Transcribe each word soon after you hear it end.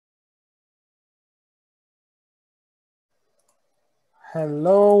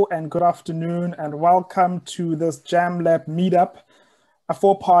Hello and good afternoon and welcome to this Jamlab Meetup, a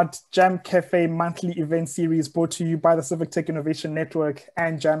four-part Jam Cafe monthly event series brought to you by the Civic Tech Innovation Network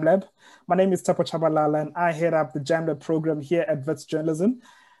and Jamlab. My name is Tapo Chabalala and I head up the Jamlab program here at Wits Journalism.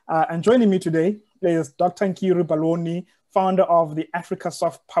 And joining me today is Dr. Nkiru Balonwu, founder of the Africa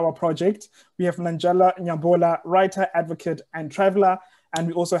Soft Power Project. We have Nanjala, Nyabola, writer, advocate, and traveler. And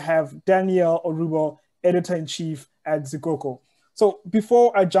we also have Daniel Orubo, editor-in-chief at Zikoko. So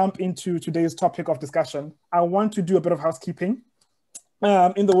before I jump into today's topic of discussion, I want to do a bit of housekeeping.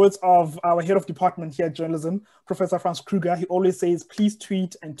 In the words of our head of department here at journalism, Professor Franz Kruger, he always says, please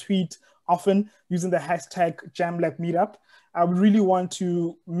tweet and tweet often using the hashtag Jamlab Meetup. I really want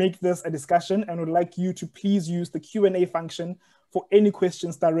to make this a discussion and would like you to please use the Q&A function for any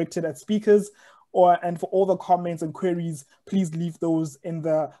questions directed at speakers, and for all the comments and queries, please leave those in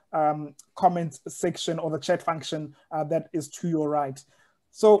the comments section or the chat function that is to your right.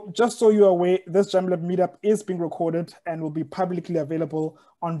 So just so you're aware, this Jamlab Meetup is being recorded and will be publicly available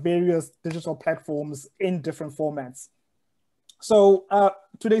on various digital platforms in different formats. So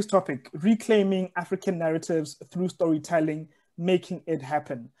today's topic, reclaiming African narratives through storytelling, making it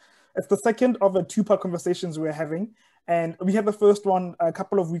happen. It's the second of the two-part conversations we're having. And we had the first one a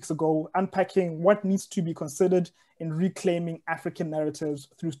couple of weeks ago, unpacking what needs to be considered in reclaiming African narratives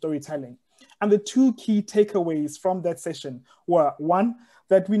through storytelling. And the two key takeaways from that session were, one,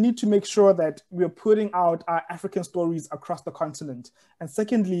 that we need to make sure that we're putting out our African stories across the continent. And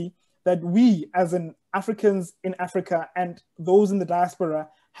secondly, that we as in Africans in Africa and those in the diaspora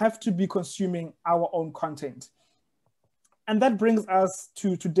have to be consuming our own content. And that brings us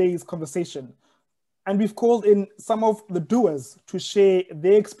to today's conversation. And we've called in some of the doers to share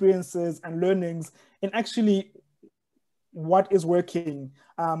their experiences and learnings in actually what is working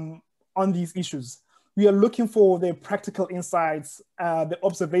on these issues. We are looking for their practical insights, the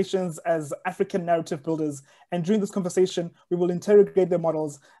observations as African narrative builders. And during this conversation, we will interrogate their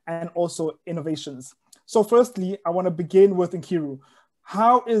models and also innovations. So firstly, I want to begin with Nkiru.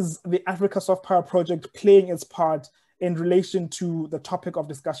 How is the Africa Soft Power Project playing its part in relation to the topic of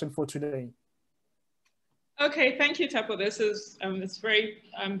discussion for today? Okay, thank you, Tapo. This is I'm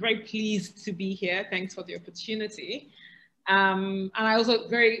very pleased to be here. Thanks for the opportunity. And I also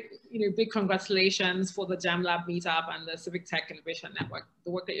big congratulations for the Jamlab Meetup and the Civic Tech Innovation Network.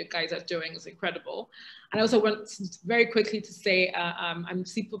 The work that you guys are doing is incredible. And I also want very quickly to say I'm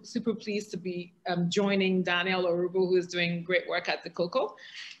super pleased to be joining Daniel Orubo, who is doing great work at Zikoko,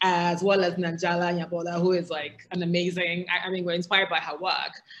 as well as Nanjala Nyabola, who is like an amazing, we're inspired by her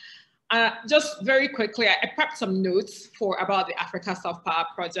work. Just very quickly, I prepped some notes about the Africa Soft Power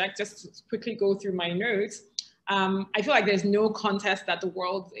Project, just to quickly go through my notes. I feel like there's no contest that the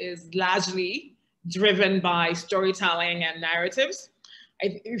world is largely driven by storytelling and narratives.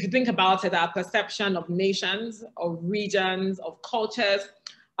 If you think about it, our perception of nations, of regions, of cultures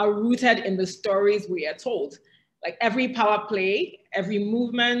are rooted in the stories we are told. Like every power play, every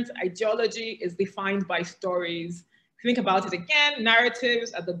movement, ideology is defined by stories. Think about it again,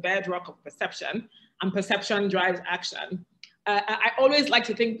 narratives are the bedrock of perception, and perception drives action. I always like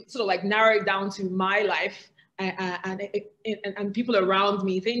to think, sort of like narrow it down to my life and people around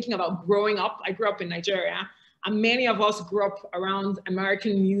me, thinking about growing up. I grew up in Nigeria, and many of us grew up around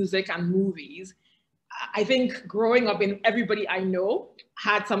American music and movies. I think growing up, everybody I know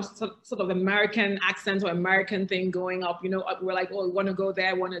had some sort of American accent or American thing going up. You know, we're like, oh, we want to go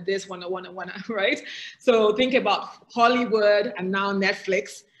there, want to this, want to, right? So think about Hollywood and now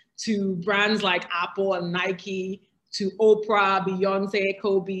Netflix, to brands like Apple and Nike, to Oprah, Beyonce,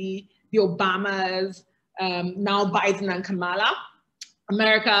 Kobe, the Obamas, now Biden and Kamala.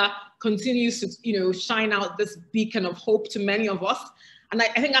 America continues to, shine out this beacon of hope to many of us. And I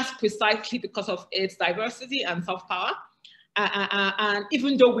think that's precisely because of its diversity and soft power. And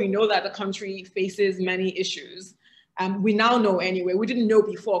even though we know that the country faces many issues, we now know anyway. We didn't know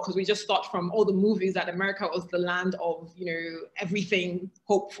before because we just thought from all the movies that America was the land of, everything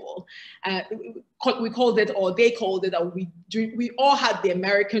hopeful. We called it, or they called it, that we all had the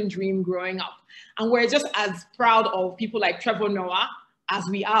American dream growing up. And we're just as proud of people like Trevor Noah as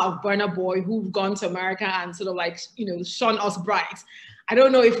we are of Burna Boy, who've gone to America and sort of like, shone us bright. I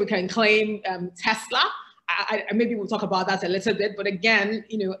don't know if we can claim Tesla. Maybe we'll talk about that a little bit, but again,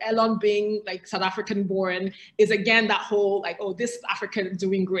 Elon being like South African born is again that whole like, oh, this African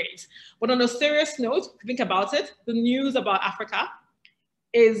doing great. But on a serious note, think about it, the news about Africa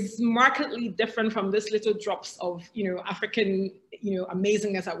is markedly different from this little drops of, African,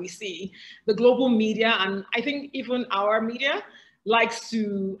 amazingness that we see. The global media, and I think even our media, likes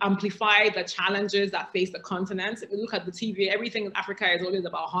to amplify the challenges that face the continent. If you look at the TV, everything in Africa is always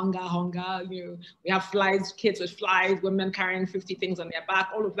about hunger, you know, we have flies, kids with flies, women carrying 50 things on their back,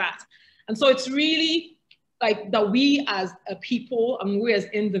 all of that. And so it's really like that we as a people and we as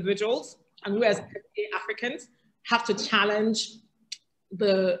individuals and we as Africans have to challenge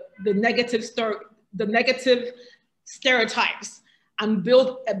the negative stereotypes and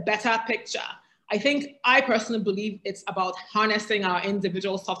build a better picture. I personally believe it's about harnessing our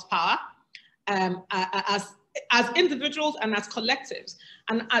individual soft power as individuals and as collectives.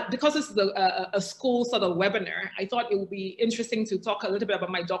 And because this is a school sort of webinar, I thought it would be interesting to talk a little bit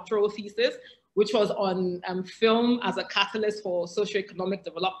about my doctoral thesis, which was on film as a catalyst for socioeconomic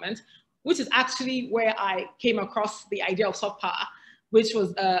development, which is actually where I came across the idea of soft power, which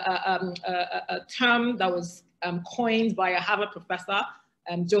was a term that was coined by a Harvard professor,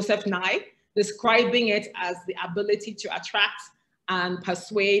 Joseph Nye, describing it as the ability to attract and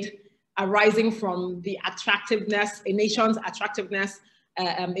persuade arising from the attractiveness, a nation's attractiveness,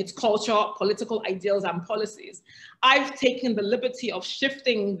 its culture, political ideals and policies. I've taken the liberty of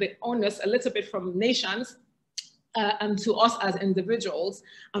shifting the onus a little bit from nations and to us as individuals,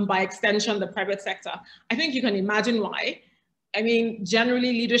 and by extension, the private sector. I think you can imagine why. I mean,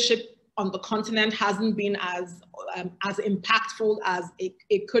 generally leadership on the continent hasn't been as impactful as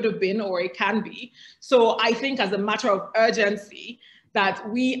it could have been or it can be. So I think as a matter of urgency that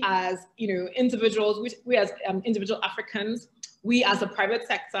we as individuals, we as individual Africans, we as a private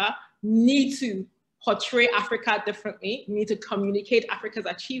sector need to portray Africa differently. We need to communicate Africa's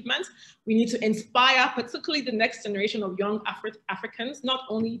achievements. We need to inspire particularly the next generation of young Africans, not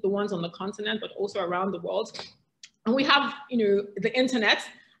only the ones on the continent, but also around the world. And we have the internet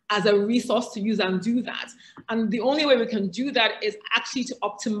as a resource to use and do that. And the only way we can do that is actually to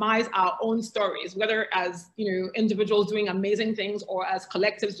optimize our own stories, whether as individuals doing amazing things or as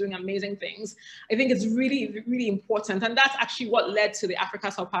collectives doing amazing things. I think it's really, really important. And that's actually what led to the Africa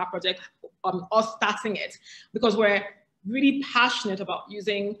Soft Power Project, us starting it, because we're really passionate about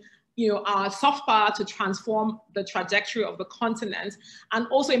using our soft power to transform the trajectory of the continent, and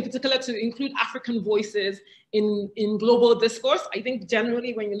also in particular to include African voices in global discourse. I think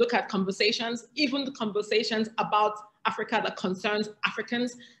generally when you look at conversations, even the conversations about Africa that concerns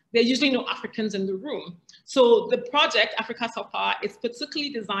Africans, there's usually no Africans in the room. So the project, Africa Soft Power, is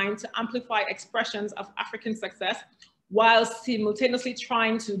particularly designed to amplify expressions of African success while simultaneously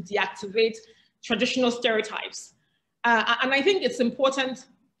trying to deactivate traditional stereotypes. And I think it's important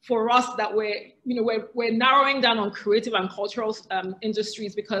for us that we're narrowing down on creative and cultural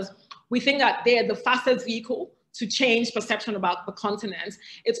industries, because we think that they're the fastest vehicle to change perception about the continent.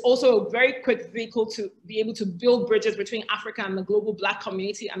 It's also a very quick vehicle to be able to build bridges between Africa and the global Black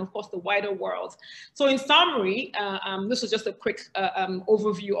community and of course the wider world. So in summary, this was just a quick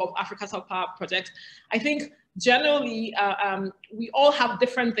overview of Africa Soft Power Project. I think generally we all have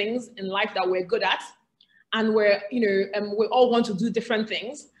different things in life that we're good at, and we all want to do different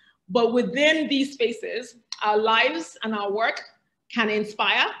things. But within these spaces, our lives and our work can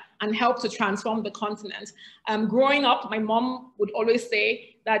inspire and help to transform the continent. Growing up, my mom would always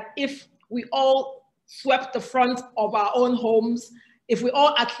say that if we all swept the front of our own homes, if we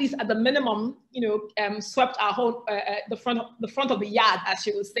all at least at the minimum, swept our home, the front of the yard, as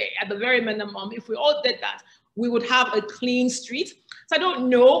she would say, at the very minimum, if we all did that, we would have a clean street. So I don't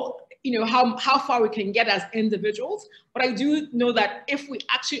know how far we can get as individuals, but I do know that if we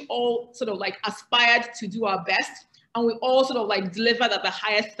actually all sort of like aspired to do our best, and we all sort of like delivered at the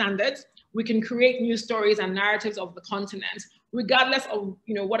highest standards, we can create new stories and narratives of the continent, regardless of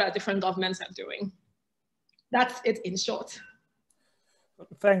what our different governments are doing. That's it in short.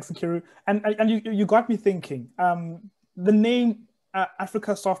 Thanks, Nkiru. And you got me thinking. The name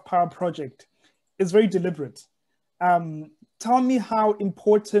Africa Soft Power Project is very deliberate. Tell me how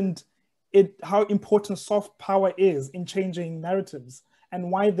important soft power is in changing narratives,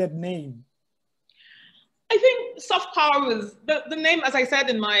 and why that name? I think soft power was the name, as I said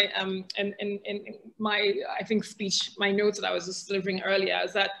in my in my speech, my notes that I was just delivering earlier,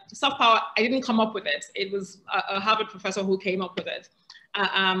 is that soft power, I didn't come up with it. It was a Harvard professor who came up with it.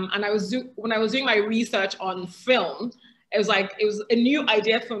 And when I was doing my research on film, it was a new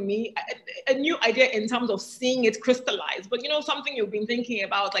idea for me, a new idea in terms of seeing it crystallize. But something you've been thinking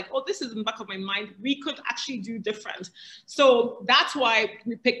about, like, oh, this is in the back of my mind, we could actually do different. So that's why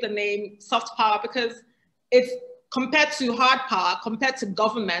we picked the name soft power, because it's compared to hard power, compared to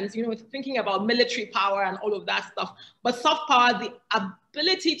government, it's thinking about military power and all of that stuff. But soft power, the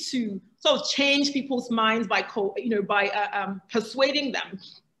ability to sort of change people's minds by persuading them,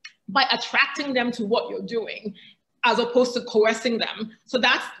 by attracting them to what you're doing, as opposed to coercing them. So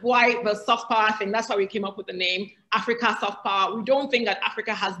that's why the soft power thing, that's why we came up with the name Africa Soft Power. We don't think that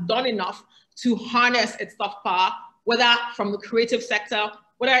Africa has done enough to harness its soft power, whether from the creative sector,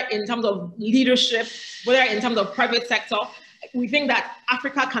 whether in terms of leadership, whether in terms of private sector. We think that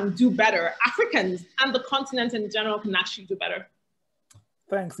Africa can do better. Africans and the continent in general can actually do better.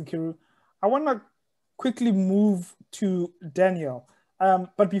 Thanks, Nkiru. I want to quickly move to Daniel.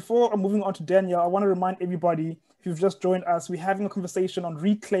 But before moving on to Daniel, I want to remind everybody, if you've just joined us, we're having a conversation on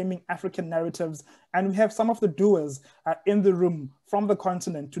reclaiming African narratives, and we have some of the doers in the room from the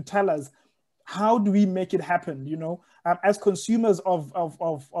continent to tell us, how do we make it happen? You know, as consumers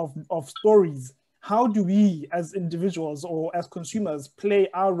of stories, how do we as individuals or as consumers play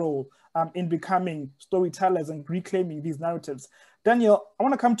our role in becoming storytellers and reclaiming these narratives? Daniel, I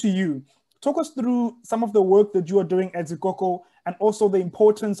want to come to you. Talk us through some of the work that you are doing at Zikoko, and also the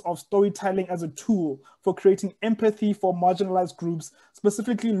importance of storytelling as a tool for creating empathy for marginalized groups,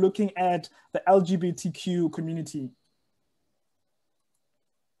 specifically looking at the LGBTQ community.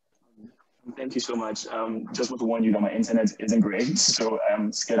 Thank you so much. Just want to warn you that my internet isn't great, so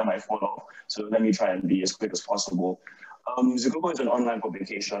I'm scared I might fall off. So let me try and be as quick as possible. Zikoko is an online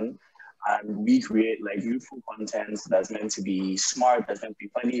publication, and we create like youthful content that's meant to be smart, that's meant to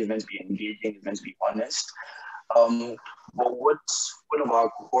be funny, it's meant to be engaging, it's meant to be honest. But one of our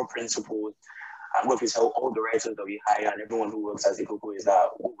core principles, and what we tell all the writers that we hire and everyone who works at Zikoko, is that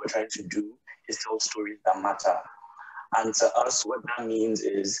what we're trying to do is tell stories that matter. And to us, what that means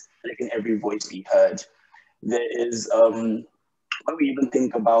is letting every voice be heard. There is, when we even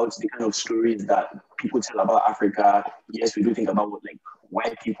think about the kind of stories that people tell about Africa, yes, we do think about what like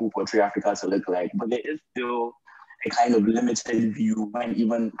white people portray Africa to look like, but there is still a kind of limited view when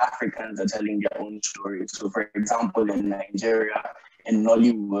even Africans are telling their own stories. So for example, in Nigeria, in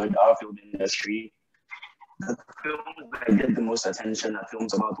Nollywood, our film industry, the films that get the most attention are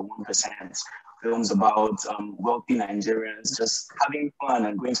films about the 1%, films about wealthy Nigerians just having fun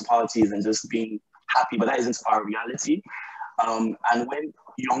and going to parties and just being happy, but that isn't our reality. And when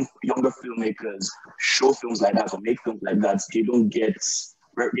younger filmmakers show films like that or make films like that, they don't get,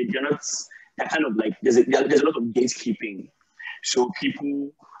 they're kind of like, there's a lot of gatekeeping. So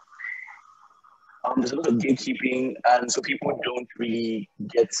people, there's a lot of gatekeeping, and so people don't really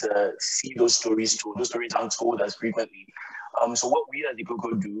get to see those stories told. Those stories aren't told as frequently. So what we at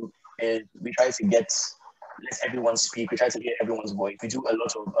Zikoko do is we try to let everyone speak. We try to hear everyone's voice. We do a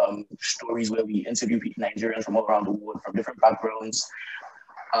lot of stories where we interview Nigerians from all around the world, from different backgrounds.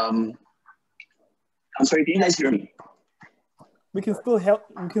 I'm sorry, can you guys hear me? We can still hear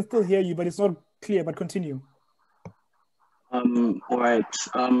you, but it's not clear, but continue. All right.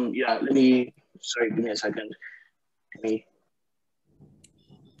 Yeah, sorry, give me a second. Is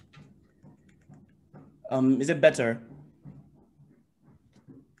it better?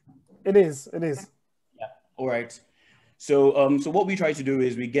 It is. Yeah, all right. So what we try to do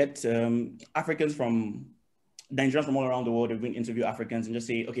is we get Africans from Nigerians from all around the world. We interview Africans and just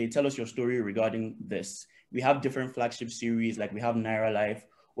say, okay, tell us your story regarding this. We have different flagship series, like we have Naira Life,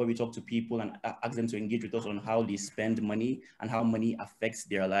 where we talk to people and ask them to engage with us on how they spend money and how money affects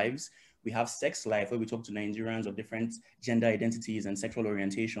their lives. We have Sex Life, where we talk to Nigerians of different gender identities and sexual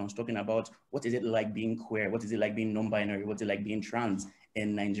orientations, talking about what is it like being queer, what is it like being non-binary, what is it like being trans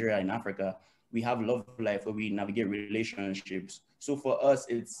in Nigeria, in Africa. We have Love Life, where we navigate relationships. So for us,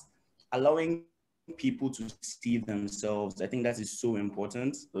 it's allowing people to see themselves. I think that is so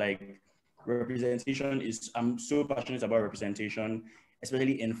important. Like representation is, I'm so passionate about representation,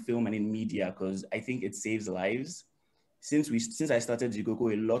 especially in film and in media, because I think it saves lives. Since I started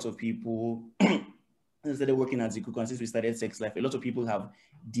Zikoko, a lot of people started working at Zikoko, and since we started Sex Life, a lot of people have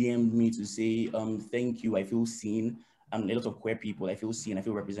DM'd me to say, thank you, I feel seen. A lot of queer people, I feel seen, I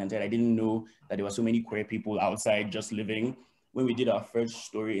feel represented. I didn't know that there were so many queer people outside just living. When we did our first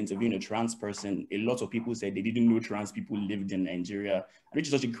story interviewing a trans person, a lot of people said they didn't know trans people lived in Nigeria, which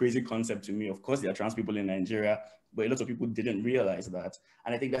is such a crazy concept to me. Of course, there are trans people in Nigeria, but a lot of people didn't realize that.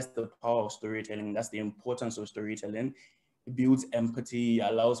 And I think that's the power of storytelling. That's the importance of storytelling. It builds empathy,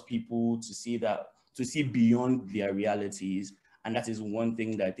 allows people to see beyond their realities. And that is one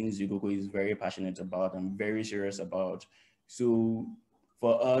thing that I think Zikoko is very passionate about and very serious about. So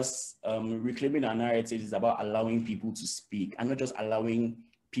for us, reclaiming our narratives is about allowing people to speak, and not just allowing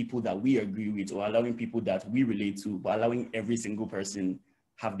people that we agree with or allowing people that we relate to, but allowing every single person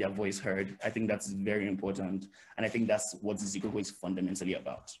have their voice heard. I think that's very important. And I think that's what Zikoko is fundamentally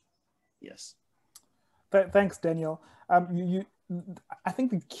about. Yes. Thanks, Daniel. I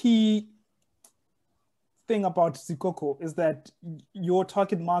think the key thing about Zikoko is that your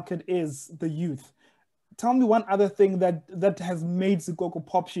target market is the youth. tell me one other thing that has made Zikoko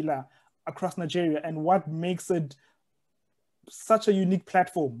popular across Nigeria and what makes it such a unique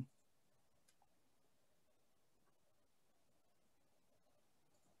platform.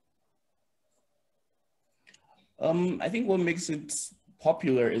 I think what makes it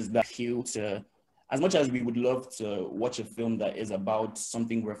popular is that appeal to, as much as we would love to watch a film that is about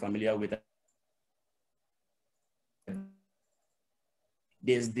something we're familiar with,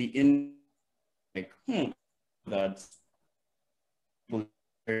 there's the that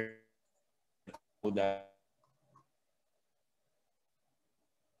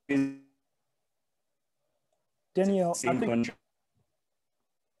Daniel, same country,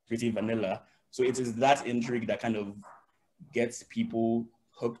 pretty vanilla. So it is that intrigue that kind of gets people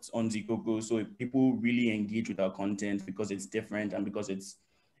hooked on Zikoko. So people really engage with our content because it's different and because it's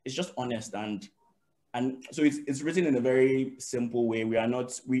just honest, and so it's written in a very simple way. We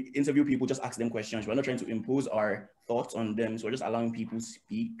interview people, just ask them questions. We're not trying to impose our thoughts on them. So we're just allowing people to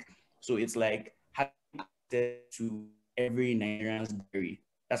speak. So it's like having access to every Nigerian's diary.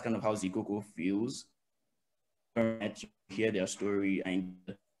 That's kind of how Zikoko feels. You hear their story and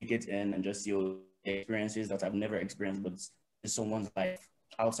take it in and just see experiences that I've never experienced, but it's someone's life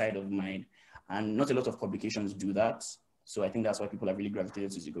outside of mine. And not a lot of publications do that. So I think that's why people have really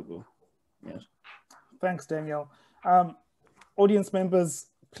gravitated to Zikoko. Yes. Thanks, Daniel. Audience members,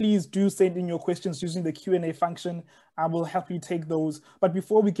 please do send in your questions using the Q&A function. I will help you take those. But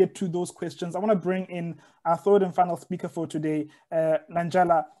before we get to those questions, I want to bring in our third and final speaker for today,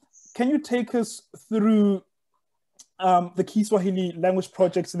 Nanjala. Can you take us through the Kiswahili language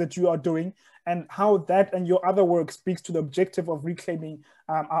projects that you are doing and how that and your other work speaks to the objective of reclaiming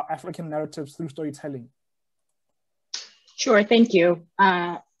our African narratives through storytelling? Sure, thank you.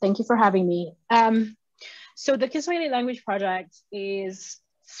 Thank you for having me. So the Kiswahili language project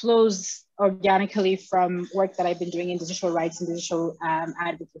flows organically from work that I've been doing in digital rights and digital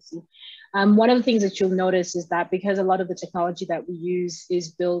advocacy. One of the things that you'll notice is that because a lot of the technology that we use is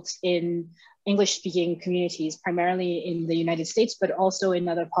built in English-speaking communities, primarily in the United States, but also in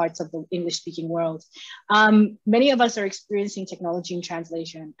other parts of the English-speaking world. Many of us are experiencing technology in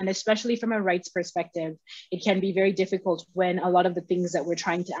translation, and especially from a rights perspective, it can be very difficult when a lot of the things that we're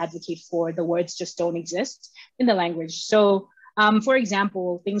trying to advocate for, the words just don't exist in the language. So, for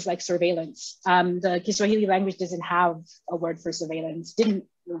example, things like surveillance. The Kiswahili language doesn't have a word for surveillance,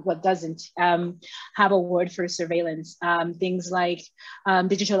 doesn't have a word for surveillance. Things like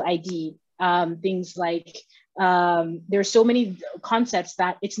digital ID, things like there's so many concepts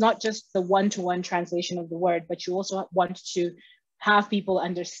that it's not just the one-to-one translation of the word, but you also want to have people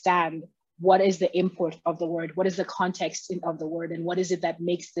understand what is the import of the word, what is the context of the word, and what is it that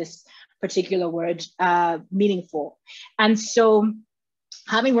makes this particular word meaningful. And so,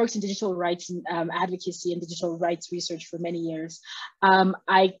 having worked in digital rights and advocacy and digital rights research for many years,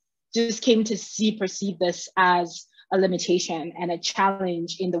 I just came to perceive this as a limitation and a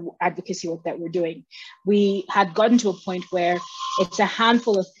challenge in the advocacy work that we're doing. We had gotten to a point where it's a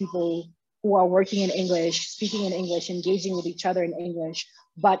handful of people who are working in English, speaking in English, engaging with each other in English,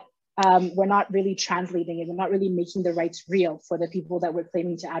 but we're not really translating it. We're not really making the rights real for the people that we're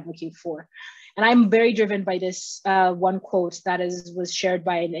claiming to advocate for. And I'm very driven by this one quote that was shared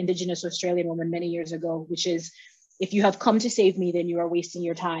by an Indigenous Australian woman many years ago, which is, if you have come to save me, then you are wasting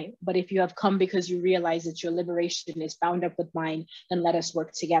your time. But if you have come because you realize that your liberation is bound up with mine, then let us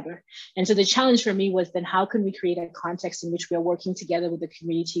work together. And so the challenge for me was then how can we create a context in which we are working together with the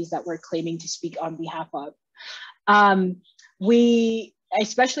communities that we're claiming to speak on behalf of. We,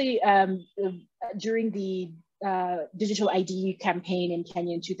 especially during the digital ID campaign in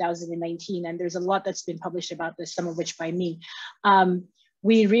Kenya in 2019, and there's a lot that's been published about this, some of which by me,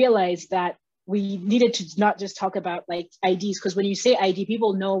 we realized that we needed to not just talk about like IDs, because when you say ID,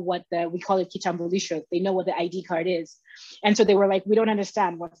 people know what we call it kitambulisho, they know what the ID card is. And so they were like, we don't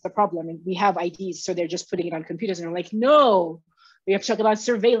understand what's the problem. And we have IDs, so they're just putting it on computers. And we're like, no, we have to talk about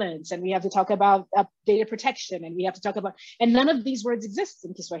surveillance, and we have to talk about data protection, and we have to talk about, and none of these words exist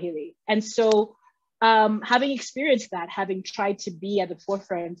in Kiswahili. And so having experienced that, having tried to be at the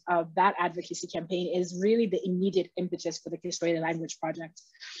forefront of that advocacy campaign is really the immediate impetus for the Kiswahili Language Project.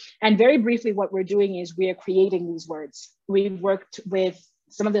 And very briefly, what we're doing is we are creating these words. We've worked with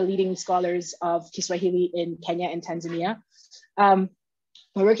some of the leading scholars of Kiswahili in Kenya and Tanzania.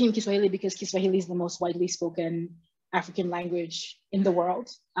 We're working in Kiswahili because Kiswahili is the most widely spoken African language in the world.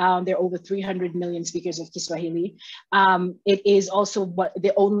 There are over 300 million speakers of Kiswahili. It is also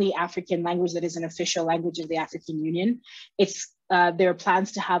the only African language that is an official language of the African Union. There are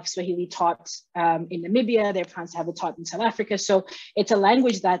plans to have Swahili taught in Namibia. There are plans to have it taught in South Africa. So it's a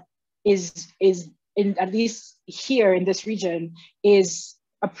language that is at least here in this region, is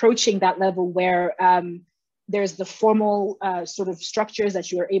approaching that level where there's the formal sort of structures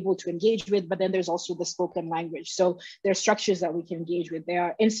that you are able to engage with, but then there's also the spoken language. So there are structures that we can engage with. There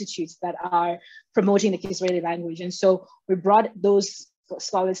are institutes that are promoting the Kiswahili language. And so we brought those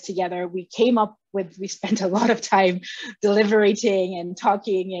scholars together. We spent a lot of time deliberating and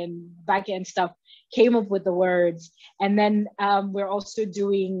talking and back end stuff, came up with the words. And then we're also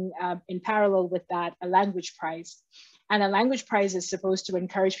doing, in parallel with that, a language prize. And a language prize is supposed to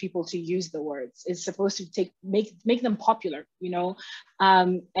encourage people to use the words. It's supposed to make them popular,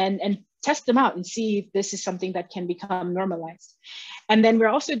 and test them out and see if this is something that can become normalized. And then we're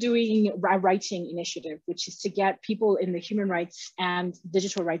also doing a writing initiative, which is to get people in the human rights and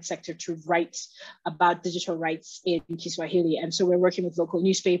digital rights sector to write about digital rights in Kiswahili. And so we're working with local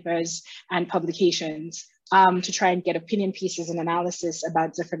newspapers and publications to try and get opinion pieces and analysis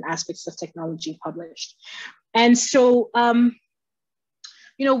about different aspects of technology published. And so, I've,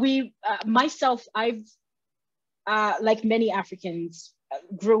 like many Africans,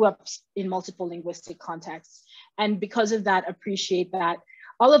 grew up in multiple linguistic contexts. And because of that, appreciate that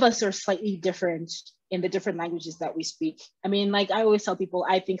all of us are slightly different in the different languages that we speak. I mean, like I always tell people,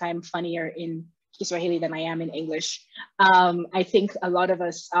 I think I'm funnier in Kiswahili than I am in English. I think a lot of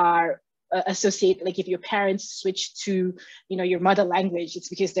us are associate, like if your parents switch to your mother language, it's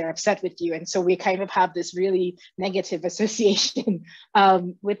because they're upset with you, and so we kind of have this really negative association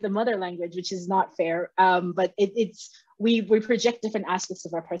with the mother language, which is not fair, but we project different aspects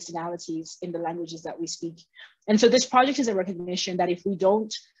of our personalities in the languages that we speak. And so this project is a recognition that if we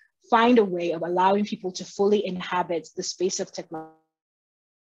don't find a way of allowing people to fully inhabit the space of technology,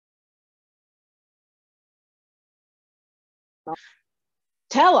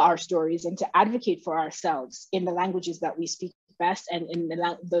 tell our stories and to advocate for ourselves in the languages that we speak best, and in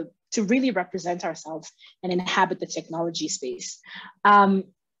to really represent ourselves and inhabit the technology space.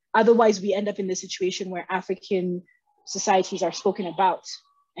 Otherwise, we end up in this situation where African societies are spoken about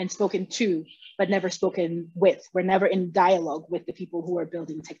and spoken to, but never spoken with. We're never in dialogue with the people who are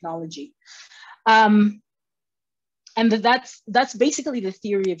building technology. And that's basically the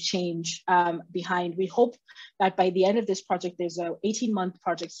theory of change behind. We hope that by the end of this project, there's a 18-month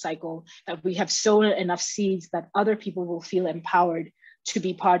project cycle, that we have sown enough seeds that other people will feel empowered to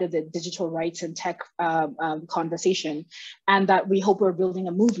be part of the digital rights and tech conversation. And that we hope we're building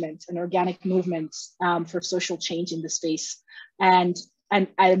a movement, an organic movement for social change in the space. And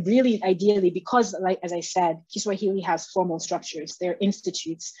I really, ideally, because like, as I said, Kiswahili has formal structures, there are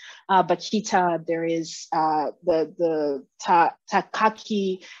institutes, Bakita, there is the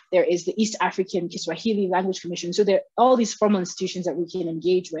Takaki, there is the East African Kiswahili Language Commission. So there are all these formal institutions that we can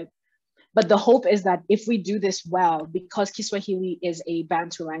engage with. But the hope is that if we do this well, because Kiswahili is a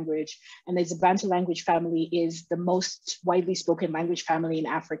Bantu language, and as a Bantu language family is the most widely spoken language family in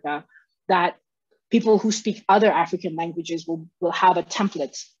Africa, that people who speak other African languages will have a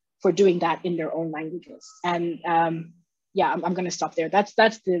template for doing that in their own languages. And yeah, I'm going to stop there. That's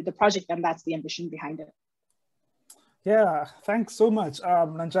the project, and that's the ambition behind it. Yeah, thanks so much,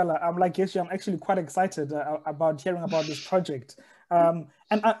 Nanjala. I'm actually quite excited about hearing about this project. And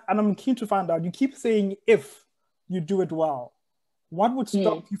I'm keen to find out, you keep saying if you do it well. What would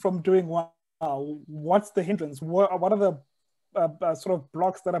stop you from doing well? What's the hindrance? What are the sort of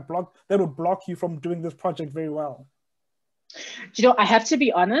blocks that would block you from doing this project very well? I have to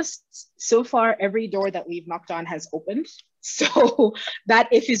be honest, so far every door that we've knocked on has opened. So that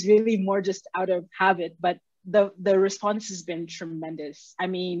if is really more just out of habit, but the response has been tremendous. I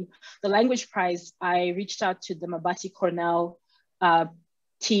mean, the language prize, I reached out to the Mabati Cornell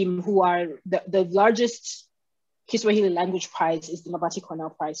team, who are the largest Kiswahili language prize is the Mabati Cornell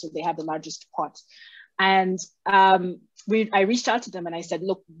prize. So they have the largest pot. And I reached out to them and I said,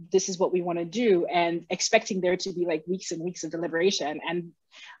 look, this is what we want to do, and expecting there to be like weeks and weeks of deliberation. And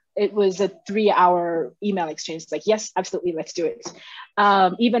it was a 3-hour email exchange. It's like, yes, absolutely, let's do it.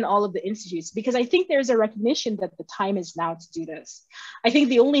 Even all of the institutes, because I think there's a recognition that the time is now to do this. I think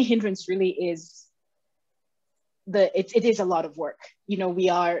the only hindrance really is it is a lot of work. We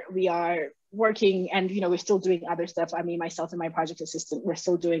are working, and we're still doing other stuff. I mean, myself and my project assistant, we're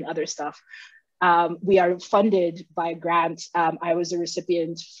still doing other stuff. We are funded by a grant. I was a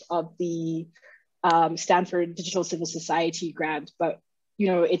recipient of the Stanford Digital Civil Society grant, but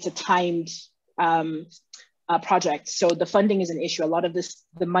it's a timed project. So the funding is an issue. A lot of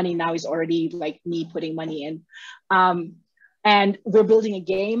the money now is already like me putting money in. And we're building a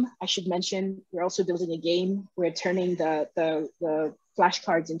game. I should mention, we're also building a game. We're turning the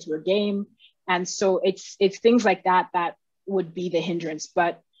flashcards into a game. And so it's things like that would be the hindrance.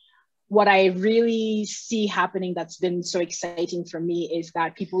 But what I really see happening that's been so exciting for me is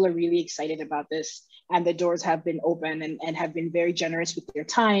that people are really excited about this, and the doors have been open and have been very generous with their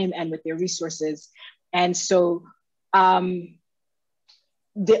time and with their resources. And so the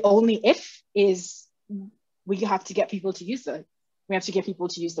only if is we have to get people to use the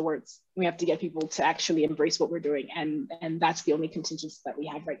words. We have to get people to actually embrace what we're doing. And that's the only contingency that we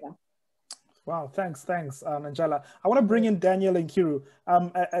have right now. Wow, thanks, Nanjala. I want to bring in Daniel and Nkiru.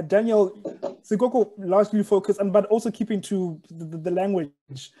 Daniel, Zikoko largely focused, but also keeping to the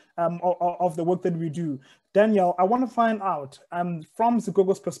language of the work that we do. Daniel, I want to find out, from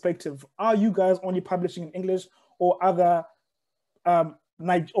Zikoko's perspective, are you guys only publishing in English or other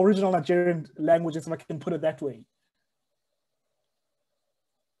original Nigerian languages, if I can put it that way?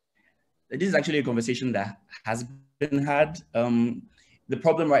 This is actually a conversation that has been had. The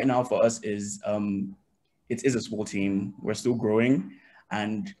problem right now for us is it is a small team. We're still growing,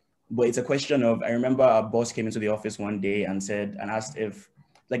 but it's a question of, I remember our boss came into the office one day and asked if,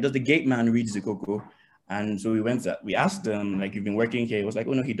 like, does the gate man read Zikoko? And so we asked him, like, you've been working here. He was like,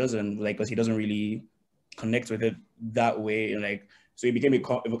 oh no, he doesn't, like, because he doesn't really connect with it that way. And like, so it became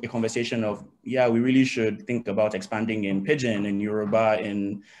a conversation of, yeah, we really should think about expanding in Pidgin, in Yoruba,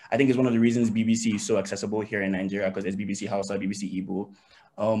 I think it's one of the reasons BBC is so accessible here in Nigeria, because there's BBC Hausa, BBC Igbo.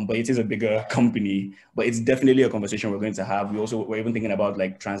 But it is a bigger company, but it's definitely a conversation we're going to have. We're even thinking about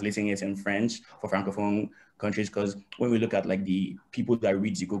like translating it in French for Francophone countries, because when we look at like the people that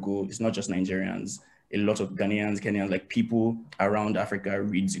read Zikoko, it's not just Nigerians. A lot of Ghanaians, Kenyans, like people around Africa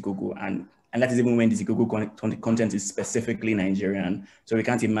read Zikoko, and that is even when the Zikoko content is specifically Nigerian. So we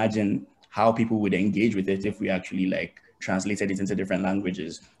can't imagine how people would engage with it if we actually like translated it into different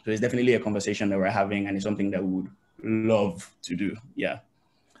languages. So it's definitely a conversation that we're having, and it's something that we would love to do. Yeah.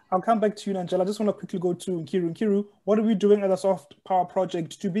 I'll come back to you, Nanjala. I just want to quickly go to Nkiru. Nkiru, what are we doing as a soft power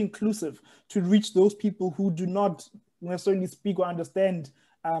project to be inclusive, to reach those people who do not necessarily speak or understand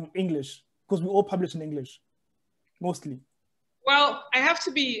English? Because we all publish in English, mostly. Well, I have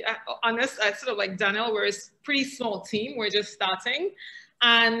to be honest, sort of like Daniel, we're a pretty small team. We're just starting.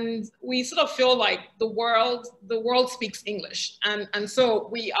 And we sort of feel like the world speaks English. And so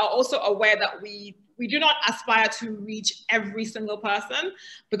we are also aware that we do not aspire to reach every single person,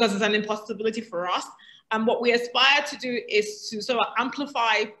 because it's an impossibility for us. And what we aspire to do is to sort of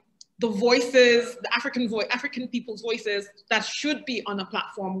amplify the voices, the African people's voices that should be on a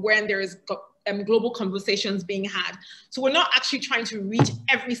platform when there is global conversations being had. So we're not actually trying to reach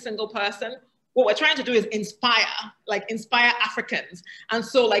every single person. What we're trying to do is inspire Africans. And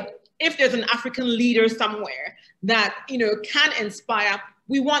so like, if there's an African leader somewhere that, can inspire,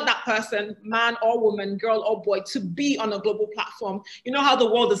 we want that person, man or woman, girl or boy, to be on a global platform. You know how the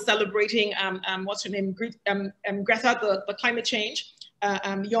world is celebrating, what's her name, Greta, the climate change,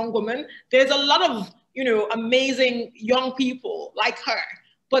 young woman. There's a lot of, amazing young people like her,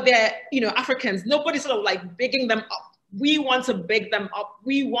 but they're, Africans. Nobody's sort of like bigging them up. We want to big them up.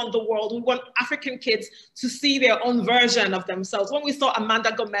 We want the world. We want African kids to see their own version of themselves. When we saw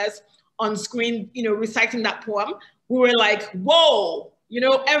Amanda Gomez on screen, reciting that poem, we were like, whoa,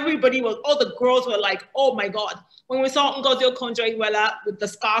 all the girls were like, oh my God. When we saw Ngozi Okonjo-Iweala with the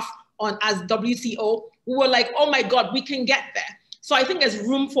scarf on as WCO, we were like, oh my God, we can get there. So I think there's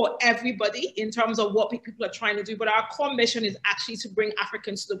room for everybody in terms of what people are trying to do, but our core mission is actually to bring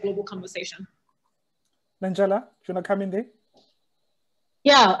Africans to the global conversation. Nanjala, do you want to come in there?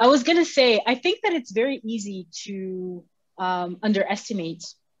 Yeah, I was going to say, I think that it's very easy to underestimate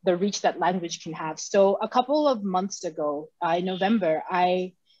the reach that language can have. So a couple of months ago, in November,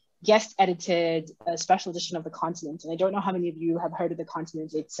 I guest edited a special edition of The Continent. And I don't know how many of you have heard of The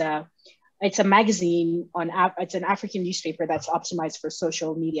Continent. It's a magazine it's an African newspaper that's optimized for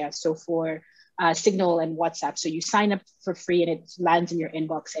social media. So for Signal and WhatsApp. So you sign up for free and it lands in your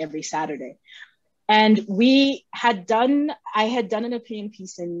inbox every Saturday. And I had done an opinion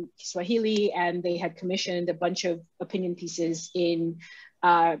piece in Swahili, and they had commissioned a bunch of opinion pieces in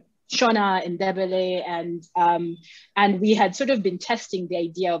Shona and Ndebele, and we had sort of been testing the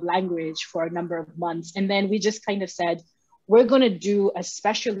idea of language for a number of months. And then we just kind of said, we're going to do a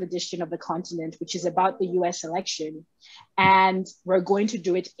special edition of The Continent, which is about the US election. And we're going to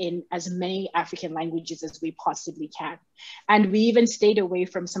do it in as many African languages as we possibly can. And we even stayed away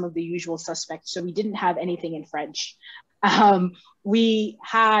from some of the usual suspects. So we didn't have anything in French. We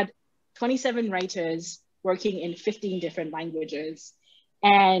had 27 writers working in 15 different languages.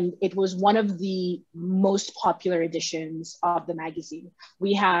 And it was one of the most popular editions of the magazine.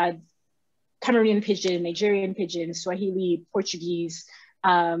 We had Cameroonian Pidgin, Nigerian Pidgin, Swahili, Portuguese,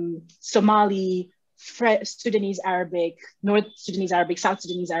 Somali, Sudanese Arabic, North Sudanese Arabic, South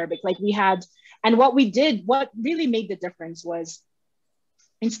Sudanese Arabic. Like we had, and what really made the difference was,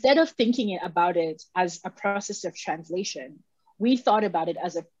 instead of thinking about it as a process of translation, we thought about it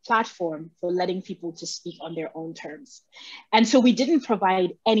as a platform for letting people to speak on their own terms. And so we didn't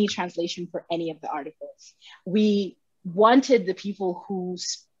provide any translation for any of the articles. We wanted the people who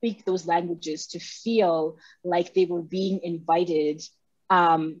speak those languages to feel like they were being invited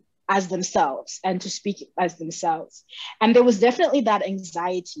as themselves and to speak as themselves. And there was definitely that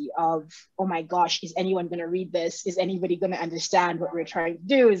anxiety of, oh my gosh, is anyone going to read this? Is anybody going to understand what we're trying to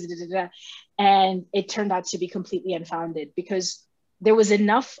do? And it turned out to be completely unfounded, because there was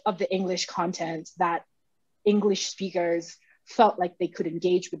enough of the English content that English speakers felt like they could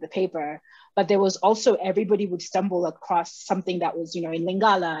engage with the paper, but there was also, everybody would stumble across something that was, in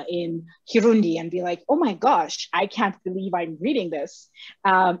Lingala, in Kirundi, and be like, oh my gosh, I can't believe I'm reading this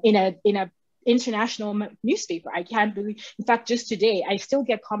in a international newspaper. I can't believe, in fact, just today, I still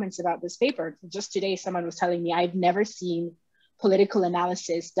get comments about this paper. Just today, someone was telling me, I've never seen political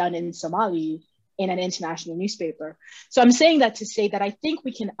analysis done in Somali in an international newspaper. So I'm saying that to say that I think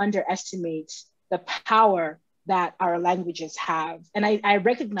we can underestimate the power that our languages have. And I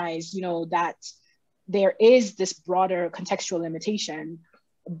recognize, that there is this broader contextual limitation,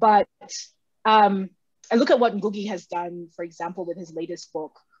 but I look at what Ngugi has done, for example, with his latest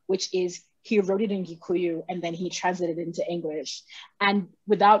book, which is he wrote it in Gikuyu and then he translated it into English. And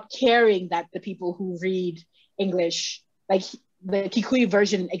without caring that the people who read English, like the Kikuyu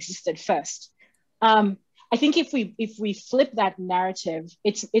version existed first. I think if we flip that narrative,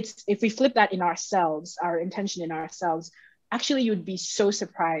 if we flip that in ourselves, our intention in ourselves, actually you'd be so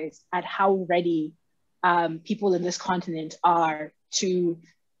surprised at how ready people in this continent are to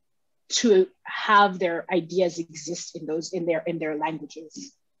have their ideas exist in their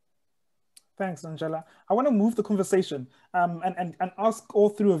languages. Thanks, Nanjala. I want to move the conversation and ask all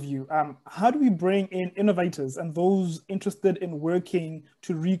three of you, how do we bring in innovators and those interested in working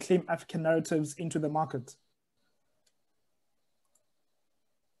to reclaim African narratives into the market?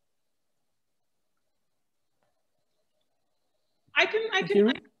 I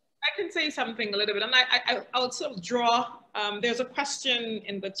can say something a little bit, and I'll sort of draw, there's a question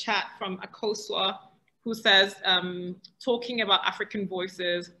in the chat from Akosua who says, talking about African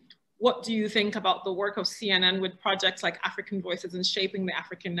voices, what do you think about the work of CNN with projects like African Voices in shaping the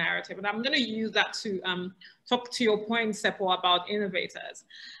African narrative? And I'm going to use that to talk to your point, Seppo, about innovators.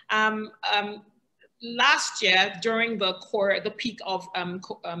 Last year, during the peak of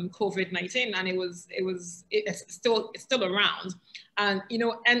COVID-19, and it's still around, and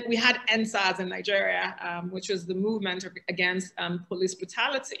and we had NSAS in Nigeria, which was the movement against police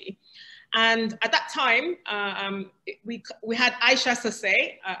brutality. And at that time, we had Aisha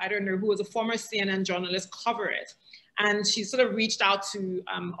Sase, I don't know, who was a former CNN journalist, cover it. And she sort of reached out to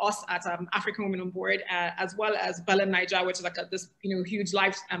us at African Women on Board, as well as Bella Niger, which is like this huge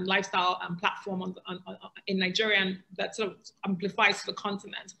lifestyle platform in Nigeria, and that sort of amplifies the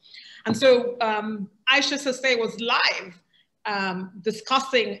continent. And so Aisha Sase was live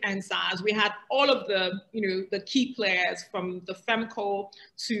discussing NSAS. We had all of the the key players, from the FEMCO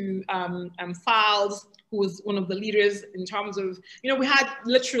to Files, who was one of the leaders in terms of, we had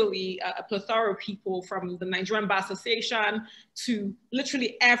literally a plethora of people, from the Nigerian Bar Association to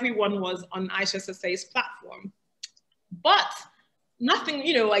literally everyone was on Aisha Sase's platform. But nothing,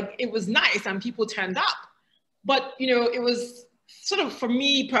 like, it was nice and people turned up. But, it was sort of, for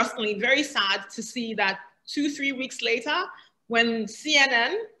me personally, very sad to see that 2-3 weeks later, when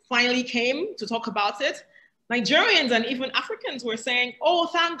CNN finally came to talk about it, Nigerians and even Africans were saying, oh,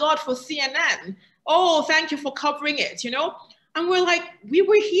 thank God for CNN. Oh, thank you for covering it, And we're like, we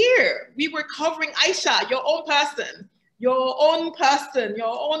were here. We were covering Aisha, your own person, your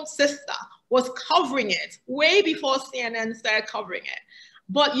own sister was covering it way before CNN started covering it.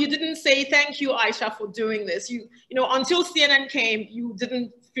 But you didn't say, thank you, Aisha, for doing this. Until CNN came, you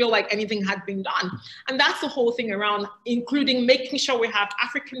didn't feel like anything had been done. And that's the whole thing around, including making sure we have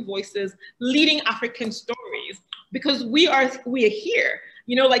African voices leading African stories, because we are here.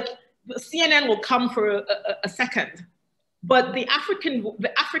 Like, CNN will come for a second, but the African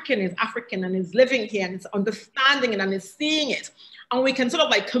is African and is living here and is understanding it and is seeing it. And we can sort of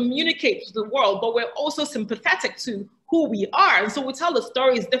like communicate to the world, but we're also sympathetic to who we are. And so we tell the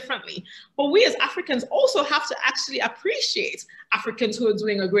stories differently. But we as Africans also have to actually appreciate Africans who are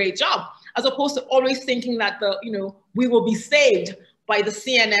doing a great job, as opposed to always thinking that we will be saved by the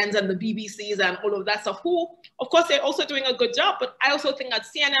CNNs and the BBCs and all of that stuff, who, of course, they're also doing a good job, but I also think that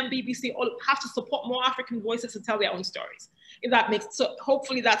CNN, BBC all have to support more African voices to tell their own stories. If that makes, so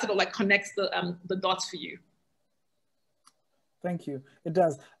hopefully that sort of like connects the dots for you. Thank you, it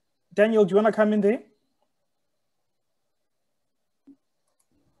does. Daniel, do you want to come in there?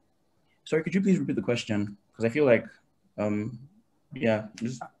 Sorry, could you please repeat the question? Because I feel like, yeah.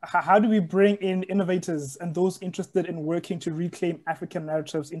 How do we bring in innovators and those interested in working to reclaim African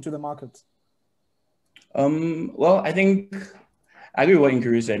narratives into the market? Well, I think I agree with what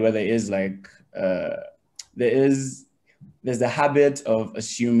Nkiru said, where there is like, there's the habit of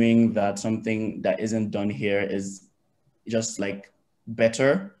assuming that something that isn't done here is just like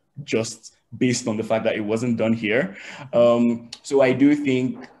better, just based on the fact that it wasn't done here. So I do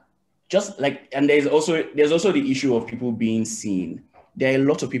think just like, and there's also the issue of people being seen. There are a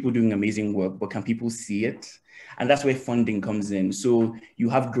lot of people doing amazing work, but can people see it? And that's where funding comes in. So you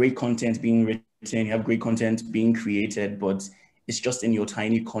have great content being written, you have great content being created, but it's just in your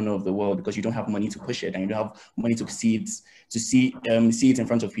tiny corner of the world because you don't have money to push it and you don't have money to see it in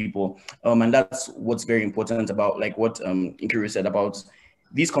front of people. And that's what's very important about like what Nkiru said about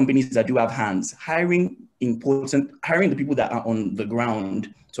these companies that do have hands, hiring the people that are on the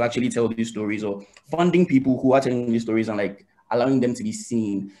ground to actually tell these stories, or funding people who are telling these stories and like allowing them to be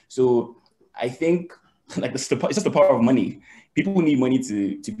seen. So I think like it's just the power of money. People need money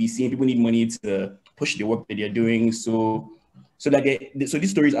to be seen. People need money to push the work that they're doing. So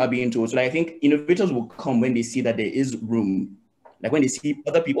these stories are being told. So like, I think innovators will come when they see that there is room. Like when they see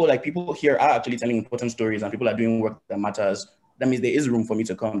other people, like people here are actually telling important stories and people are doing work that matters. That means there is room for me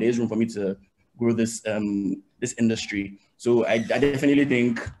to come. There is room for me to grow this this industry. So I definitely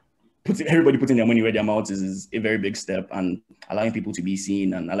think everybody putting their money where their mouth is a very big step, and allowing people to be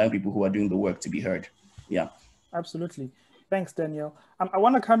seen and allowing people who are doing the work to be heard. Yeah. Absolutely. Thanks, Daniel. I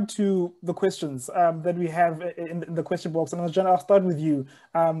want to come to the questions that we have in the question box. And Nanjala, I'll start with you.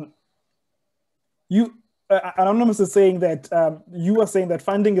 Anonymous is saying that you are saying that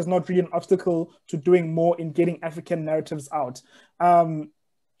funding is not really an obstacle to doing more in getting African narratives out.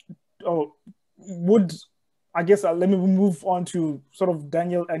 I guess let me move on to sort of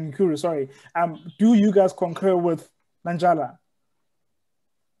Daniel and Nkiru, sorry. Do you guys concur with Nanjala?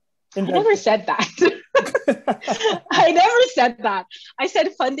 I never said that. I never said that. I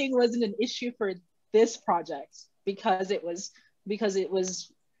said funding wasn't an issue for this project because it was,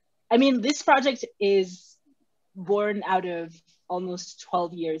 I mean, this project is born out of almost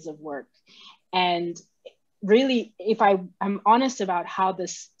 12 years of work. And really, if I'm honest about how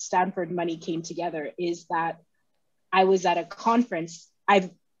this Stanford money came together, is that I was at a conference.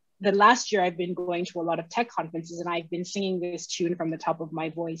 The last year I've been going to a lot of tech conferences, and I've been singing this tune from the top of my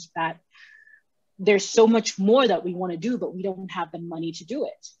voice that there's so much more that we want to do, but we don't have the money to do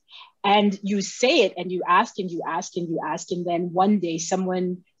it. And you say it and you ask and you ask and you ask, and then one day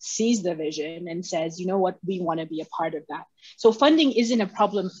someone sees the vision and says, you know what, we want to be a part of that. So funding isn't a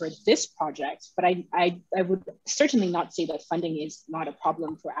problem for this project, but I would certainly not say that funding is not a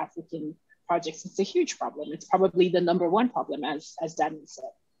problem for African projects. It's a huge problem. It's probably the #1 problem, as Daniel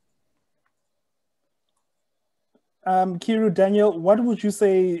said. Nkiru, Daniel, what would you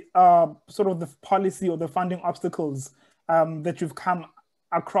say sort of the policy or the funding obstacles that you've come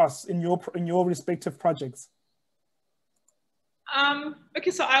across in your respective projects?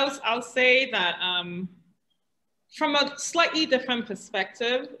 Okay, so I'll say that from a slightly different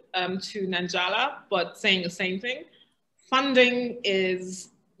perspective to Nanjala, but saying the same thing, funding is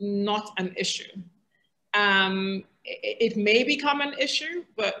not an issue. It may become an issue,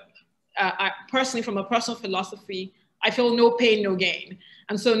 but I personally, from a personal philosophy, I feel no pain, no gain.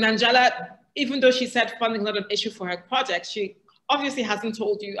 And so Nanjala, even though she said funding is not an issue for her project, she obviously hasn't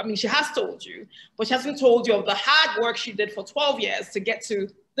told you, I mean, she has told you, but she hasn't told you of the hard work she did for 12 years to get to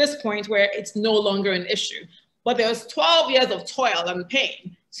this point where it's no longer an issue. But there's 12 years of toil and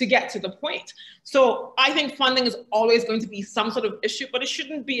pain to get to the point. So I think funding is always going to be some sort of issue, but it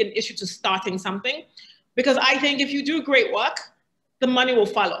shouldn't be an issue to starting something, because I think if you do great work, the money will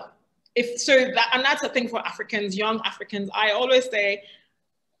follow. And that's the thing for Africans, young Africans. I always say,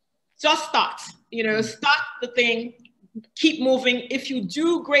 just start, start the thing, keep moving. If you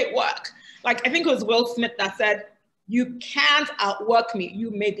do great work, like I think it was Will Smith that said, you can't outwork me.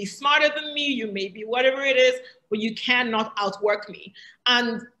 You may be smarter than me, you may be whatever it is, but you cannot outwork me.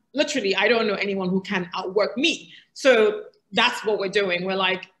 And literally, I don't know anyone who can outwork me. So that's what we're doing. We're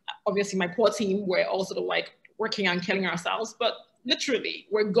like, obviously my poor team, we're all sort of like working on killing ourselves, but literally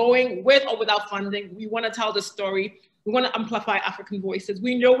we're going with or without funding. We want to tell the story. We want to amplify African voices.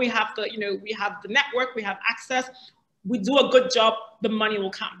 We know we have the, we have the network, we have access. we do a good job, the money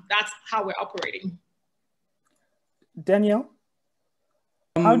will come. That's how we're operating. Danielle,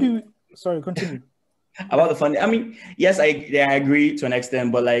 how do you, sorry, continue. About the funding, I mean, yes, I agree to an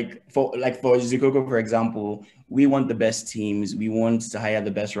extent, but for Zikoko, for example, we want the best teams, we want to hire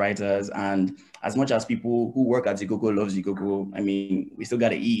the best writers, and as much as people who work at Zikoko love Zikoko, I mean, we still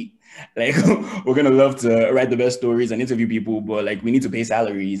gotta eat. Like, we're gonna love to write the best stories and interview people, but like, we need to pay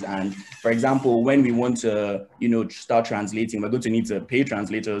salaries. And for example, when we want to, start translating, we're going to need to pay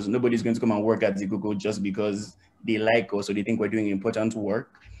translators. Nobody's going to come and work at Zikoko just because they like us or they think we're doing important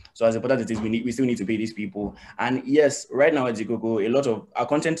work. So as important as it is, we still need to pay these people. And yes, right now at Zikoko, a lot of our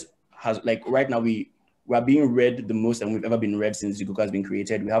content has, like, right now we are being read the most and we've ever been read since Zikoko has been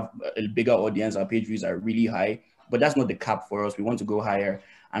created. We have a bigger audience, our page views are really high, but that's not the cap for us. We want to go higher.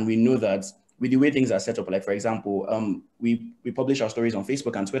 And we know that with the way things are set up, like for example, we publish our stories on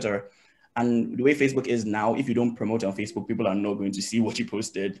Facebook and Twitter. And the way Facebook is now, if you don't promote on Facebook, people are not going to see what you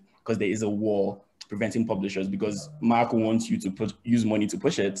posted because there is a wall preventing publishers, because Mark wants you to use money to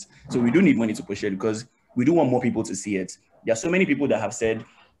push it. So we do need money to push it because we do want more people to see it. There are so many people that have said,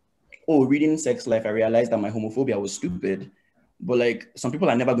 oh, reading Sex Life, I realized that my homophobia was stupid. But like, some people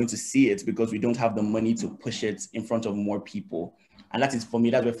are never going to see it because we don't have the money to push it in front of more people. And that is, for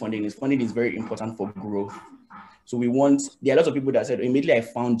me, that's where funding is. Funding is very important for growth. So there are lots of people that said, immediately I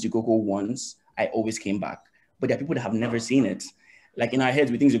found Zikoko once, I always came back. But there are people that have never seen it. Like in our heads,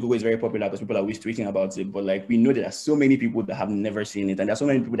 we think Zikoko is very popular because people are always tweeting about it. But like, we know there are so many people that have never seen it. And there are so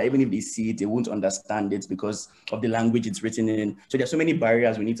many people that even if they see it, they won't understand it because of the language it's written in. So there are so many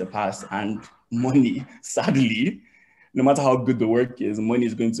barriers we need to pass, and money, sadly, no matter how good the work is, money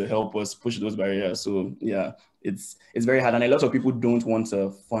is going to help us push those barriers. So yeah, it's very hard. And a lot of people don't want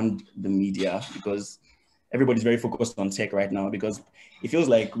to fund the media because everybody's very focused on tech right now, because it feels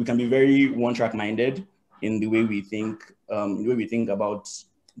like we can be very one-track minded in the way we think, about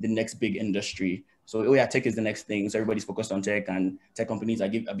the next big industry. So, oh yeah, tech is the next thing. So everybody's focused on tech, and tech companies are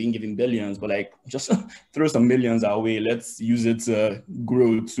being given billions, but like, just throw some millions our way. Let's use it to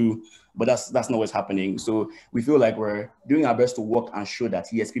grow too. But that's not what's happening. So we feel like we're doing our best to work and show that,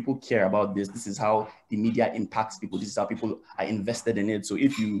 yes, people care about this. This is how the media impacts people. This is how people are invested in it. So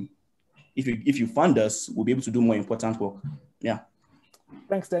if you fund us, we'll be able to do more important work. Yeah.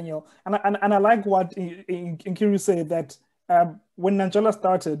 Thanks, Daniel. And I like what Nkiru said, that when Nanjala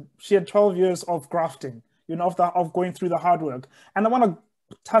started, she had 12 years of grafting, of going through the hard work. And I want to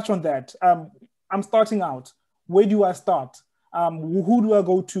touch on that. I'm starting out. Where do I start? Who do I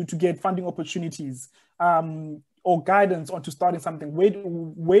go to get funding opportunities or guidance onto starting something?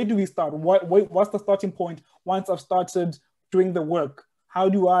 Where do we start? What's the starting point once I've started doing the work? How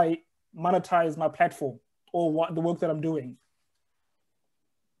do I monetize my platform or the work that I'm doing?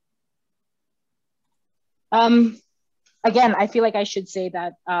 Again, I feel like I should say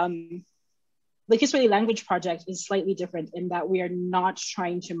that the Kiswahili Language Project is slightly different in that we are not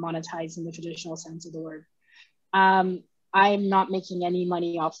trying to monetize in the traditional sense of the word. I'm not making any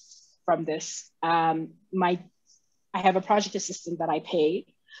money off from this. I have a project assistant that I pay,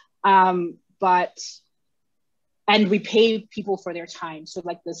 and we pay people for their time. So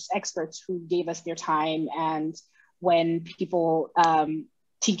like this experts who gave us their time, and when people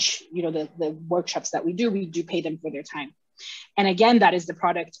teach, the workshops that we do pay them for their time. And again, that is the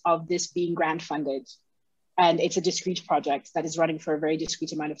product of this being grant funded. And it's a discrete project that is running for a very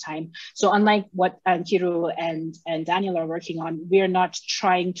discrete amount of time. So unlike what Nkiru and Daniel are working on, we're not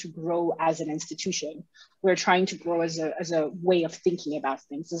trying to grow as an institution. We're trying to grow as a way of thinking about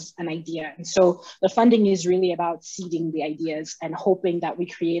things, as an idea. And so the funding is really about seeding the ideas and hoping that we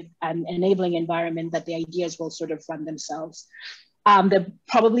create an enabling environment that the ideas will sort of run themselves.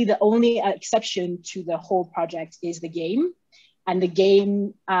 Probably the only exception to the whole project is the game. And the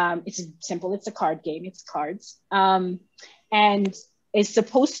game, it's simple, it's a card game, it's cards. And it's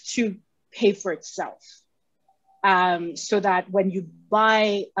supposed to pay for itself. So that when you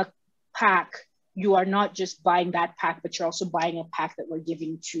buy a pack, you are not just buying that pack, but you're also buying a pack that we're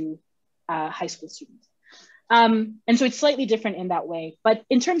giving to high school students. And so it's slightly different in that way. But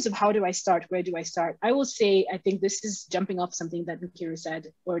in terms of how do I start, where do I start? I will say, I think this is jumping off something that Nkiru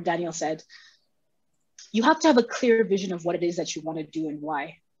said, or Daniel said. You have to have a clear vision of what it is that you want to do and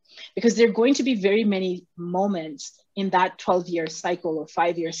why. Because there are going to be very many moments in that 12-year cycle or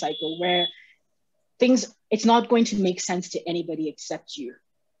 5-year cycle where it's not going to make sense to anybody except you.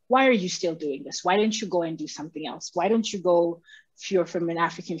 Why are you still doing this? Why don't you go and do something else? Why don't you go, if you're from an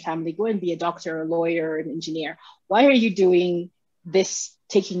African family, go and be a doctor, a lawyer, an engineer? Why are you doing this,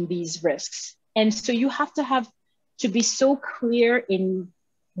 taking these risks? And so you have to be so clear in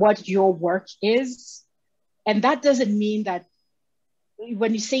what your work is, And that doesn't mean that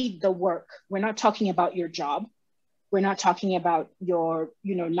when you say the work, we're not talking about your job. We're not talking about your,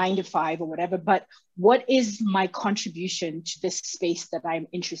 9 to 5 or whatever, but what is my contribution to this space that I'm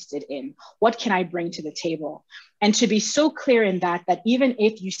interested in? What can I bring to the table? And to be so clear in that even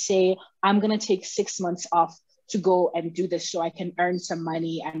if you say, I'm gonna take 6 months off to go and do this so I can earn some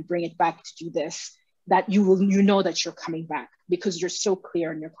money and bring it back to do this, that you know that you're coming back because you're so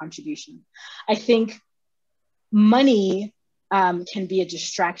clear in your contribution. I think money can be a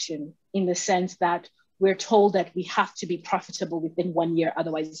distraction in the sense that we're told that we have to be profitable within 1 year,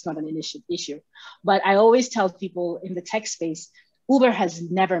 otherwise it's not an issue. But I always tell people in the tech space, Uber has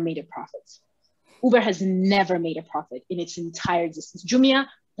never made a profit. Uber has never made a profit in its entire existence. Jumia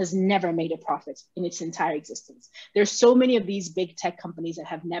has never made a profit in its entire existence. There's so many of these big tech companies that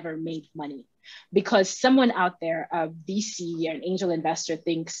have never made money because someone out there, a VC, an angel investor,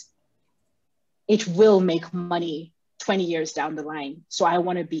 thinks it will make money 20 years down the line. So I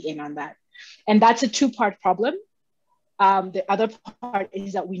want to be in on that. And that's a two-part problem. The other part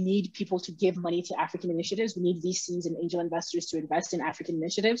is that we need people to give money to African initiatives. We need VCs and angel investors to invest in African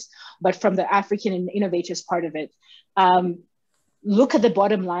initiatives. But from the African innovators part of it, look at the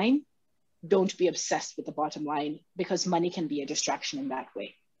bottom line. Don't be obsessed with the bottom line because money can be a distraction in that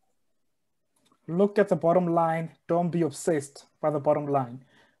way. Look at the bottom line. Don't be obsessed by the bottom line.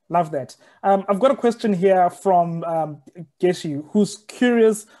 Love that. I've got a question here from Geshi, who's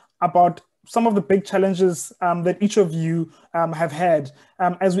curious about some of the big challenges that each of you have had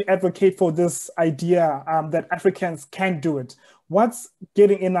as we advocate for this idea that Africans can do it. What's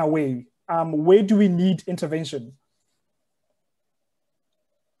getting in our way? Where do we need intervention?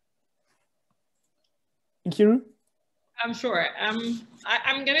 Nkiru? I'm sure.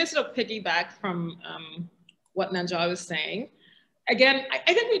 I'm going to sort of piggyback from what Nanjala was saying. Again,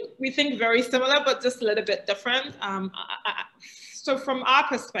 I think we think very similar, but just a little bit different. So from our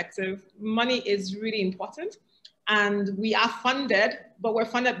perspective, money is really important. And we are funded, but we're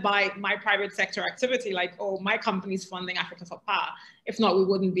funded by my private sector activity, like, oh, my company's funding Africa for Power. If not, we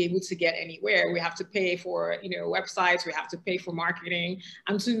wouldn't be able to get anywhere. We have to pay for websites, we have to pay for marketing.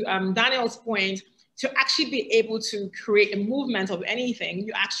 And to Daniel's point, to actually be able to create a movement of anything,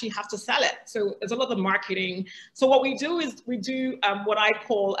 you actually have to sell it. So there's a lot of marketing. So what we do is we do what I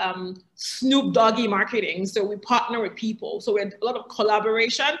call Snoop Doggy marketing. So we partner with people. So we had a lot of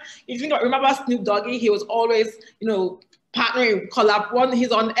collaboration. If you remember Snoop Doggy, he was always, partnering, collab.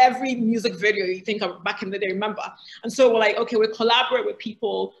 He's on every music video you think of back in the day, remember? And so we're like, okay, we collaborate with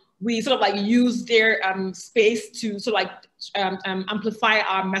people. We sort of like use their space to sort of like amplify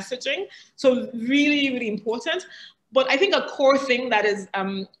our messaging. So really, really important. But I think a core thing that's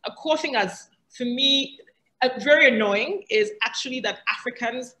for me very annoying is actually that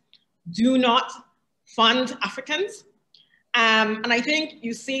Africans do not fund Africans. And I think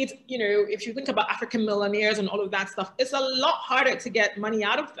you see it, if you think about African millionaires and all of that stuff, it's a lot harder to get money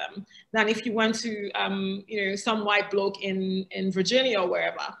out of them than if you went to, some white bloke in Virginia or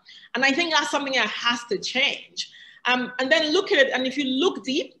wherever. And I think that's something that has to change. And then look at it, and if you look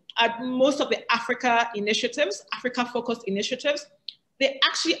deep at most of the Africa-focused initiatives, they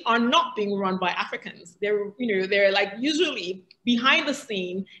actually are not being run by Africans. They're like usually behind the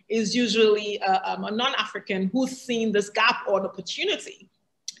scene is usually a non-African who's seen this gap or an opportunity,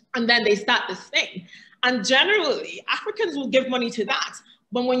 and then they start this thing. And generally, Africans will give money to that.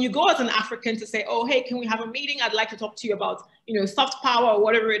 But when you go as an African to say, oh, hey, can we have a meeting? I'd like to talk to you about, soft power or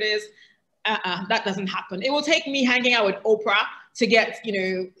whatever it is, that doesn't happen. It will take me hanging out with Oprah to get,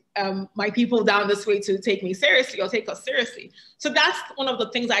 my people down this way to take me seriously or take us seriously. So that's one of the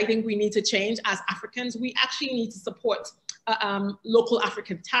things I think we need to change as Africans. We actually need to support local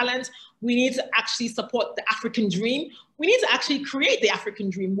African talent. We need to actually support the African dream. We need to actually create the African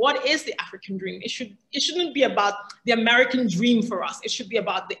dream. What is the African dream? It shouldn't be about the American dream for us. It should be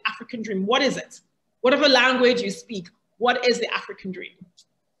about the African dream. What is it? Whatever language you speak, what is the African dream?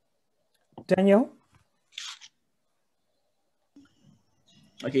 Daniel?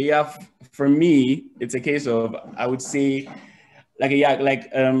 Okay, yeah, for me, it's a case of, I would say, like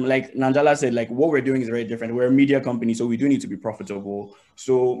Nanjala said, like what we're doing is very different. We're a media company, so we do need to be profitable.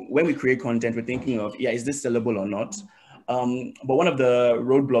 So when we create content, we're thinking of, is this sellable or not? But one of the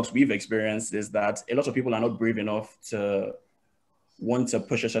roadblocks we've experienced is that a lot of people are not brave enough to want to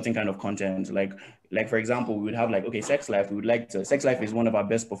push a certain kind of content. Like for example, we would have like, okay, Sex Life. Sex Life is one of our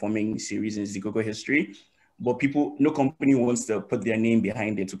best performing series in Zikoko history. But no company wants to put their name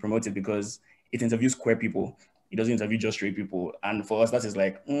behind it to promote it because it interviews queer people. It doesn't interview just straight people. And for us, that is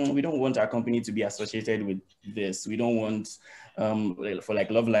like, we don't want our company to be associated with this. We don't want, for like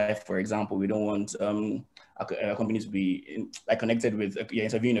Love Life, for example, we don't want a company to be like connected with, you're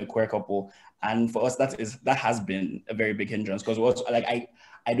interviewing a queer couple. And for us, that has been a very big hindrance, because like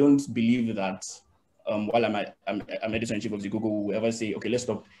I don't believe that while I'm editor-in-chief of Zikoko, we'll ever say, okay, let's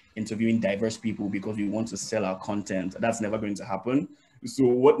stop interviewing diverse people because we want to sell our content. That's never going to happen. So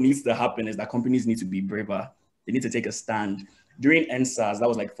what needs to happen is that companies need to be braver. They need to take a stand. During NSAS, that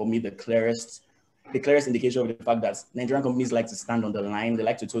was like, for me, the clearest indication of the fact that Nigerian companies like to stand on the line. They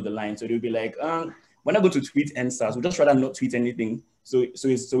like to toe the line. So they'll be like, we're not going to tweet NSAS. We'd just rather not tweet anything. So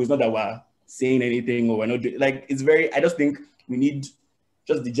it's not that we're saying anything or we're not doing, like, it's very, I just think we need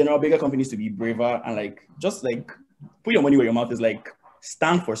just the general bigger companies to be braver and like, just like put your money where your mouth is, like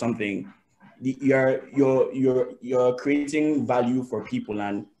stand for something. You're creating value for people,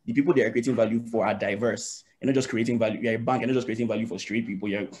 and the people they are creating value for are diverse. You're not just creating value. You're a bank. You're not just creating value for straight people.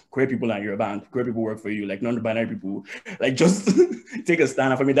 You're queer people and you're a bank. Queer people work for you, like non-binary people. Like, just take a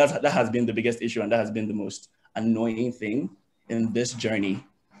stand. And for me, that has been the biggest issue, and that has been the most annoying thing in this journey.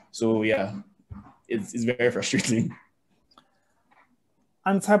 So yeah, it's very frustrating.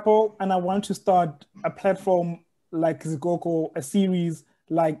 I'm Tapo, and I want to start a platform like Zikoko, a series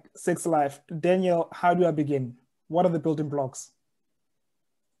like Sex Life. Daniel, how do I begin? What are the building blocks?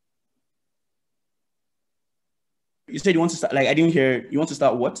 You said you want to start, like, I didn't hear, you want to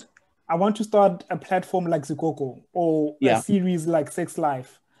start what? I want to start a platform like Zikoko, or a series like Sex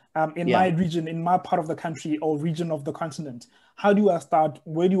Life in my region, in my part of the country or region of the continent. How do I start?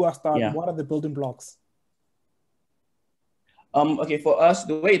 Where do I start? What are the building blocks? Okay, for us,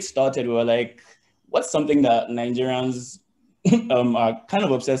 the way it started, we were like, what's something that Nigerians are kind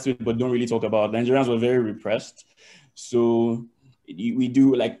of obsessed with but don't really talk about? Nigerians were very repressed. So we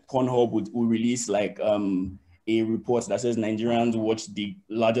do, like, Pornhub would release like a report that says Nigerians watch the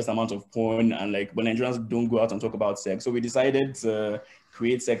largest amount of porn, and like, but Nigerians don't go out and talk about sex. So we decided to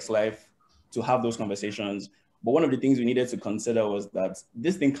create Sex Life to have those conversations. But one of the things we needed to consider was that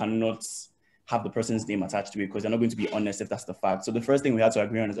this thing cannot have the person's name attached to it, because they're not going to be honest if that's the fact. So the first thing we had to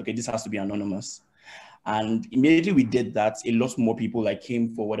agree on is, okay, this has to be anonymous. And immediately we did that, a lot more people like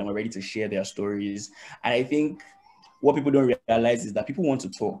came forward and were ready to share their stories. And I think what people don't realize is that people want to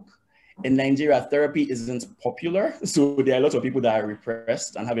talk. In Nigeria, therapy isn't popular. So there are a lot of people that are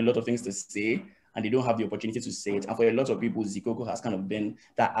repressed and have a lot of things to say, and they don't have the opportunity to say it. And for a lot of people, Zikoko has kind of been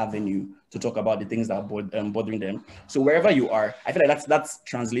that avenue to talk about the things that are bothering them. So wherever you are, I feel like that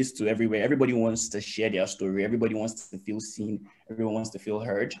translates to everywhere. Everybody wants to share their story. Everybody wants to feel seen. Everyone wants to feel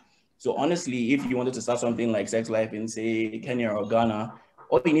heard. So honestly, if you wanted to start something like Sex Life in, say, Kenya or Ghana,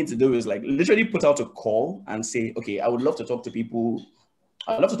 all you need to do is like literally put out a call and say, okay, I would love to talk to people.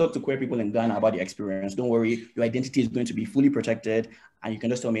 I'd love to talk to queer people in Ghana about the experience. Don't worry, your identity is going to be fully protected, and you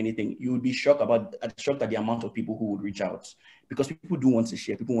can just tell me anything. You would be shocked at the amount of people who would reach out, because people do want to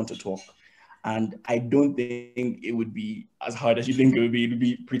share, people want to talk. And I don't think it would be as hard as you think it would be. It would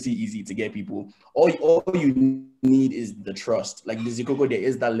be pretty easy to get people. All you need is the trust. Like the Zikoko, there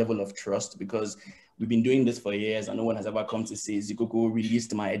is that level of trust, because we've been doing this for years and no one has ever come to say Zikoko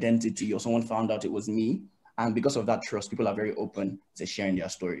released my identity or someone found out it was me. And because of that trust, people are very open to sharing their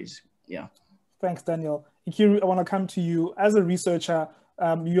stories. Yeah. Thanks, Daniel. Nkiru, I want to come to you. As a researcher,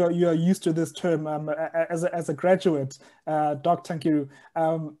 you are used to this term. As a graduate, Dr. Nkiru,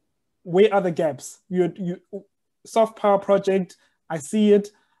 where are the gaps? You soft power project, I see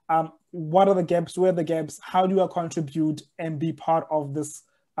it. What are the gaps? Where are the gaps? How do I contribute and be part of this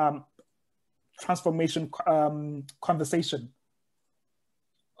transformation conversation?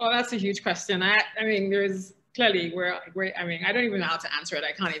 Oh, that's a huge question. I mean, there's clearly I mean, I don't even know how to answer it.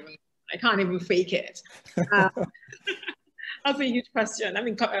 I can't even fake it. That's a huge question. I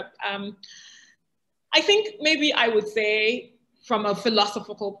mean, I think maybe I would say from a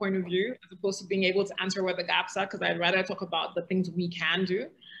philosophical point of view, as opposed to being able to answer where the gaps are, because I'd rather talk about the things we can do.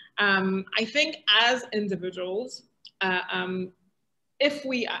 I think as individuals, when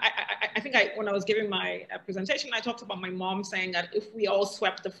I was giving my presentation, I talked about my mom saying that if we all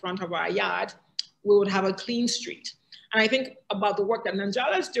swept the front of our yard, we would have a clean street. And I think about the work that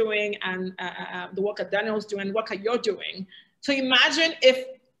Nanjala is doing and the work that Daniel's doing, the work that you're doing. So imagine if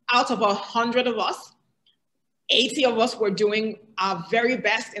out of 100 of us, 80 of us were doing our very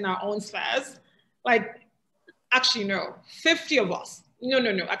best in our own spheres. Like, actually, no, 50 of us. No,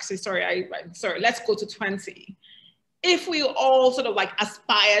 actually, sorry, let's go to 20. If we all sort of like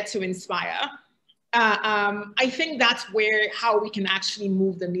aspire to inspire, I think that's how we can actually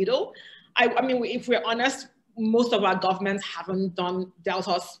move the needle. I mean, if we're honest, most of our governments haven't done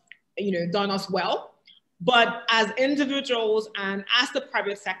us well. But as individuals and as the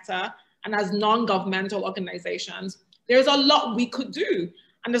private sector and as non-governmental organizations, there's a lot we could do.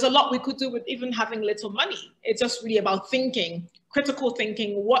 And there's a lot we could do with even having little money. It's just really about thinking, critical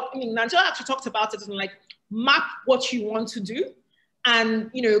thinking. Nanjala actually talked about it and like map what you want to do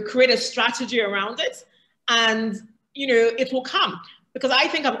and, create a strategy around it. And, it will come. Because I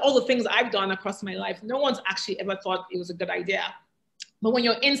think of all the things I've done across my life, no one's actually ever thought it was a good idea. But when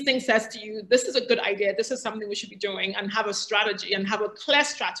your instinct says to you, this is a good idea, this is something we should be doing, and have a strategy and have a clear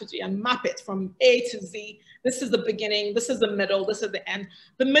strategy and map it from A to Z. This is the beginning, this is the middle, this is the end.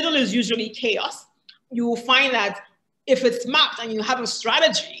 The middle is usually chaos. You will find that if it's mapped and you have a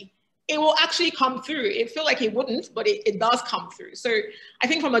strategy, it will actually come through. It feels like it wouldn't, but it does come through. So I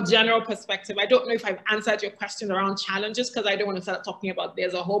think from a general perspective, I don't know if I've answered your question around challenges, because I don't want to start talking about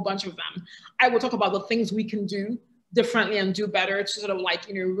there's a whole bunch of them. I will talk about the things we can do differently and do better to sort of like,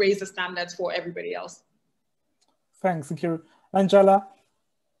 raise the standards for everybody else. Thanks, Nkiru. Nanjala,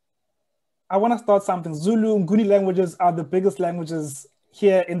 I want to start something. Zulu and Nguni languages are the biggest languages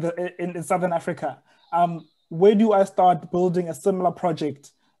here in Southern Africa. Where do I start building a similar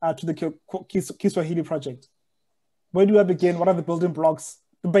project to the Kiswahili project? Where do I begin? What are the building blocks,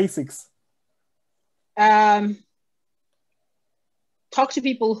 the basics? Talk to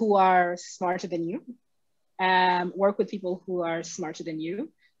people who are smarter than you. Work with people who are smarter than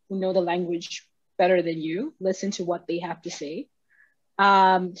you, who know the language better than you. Listen to what they have to say.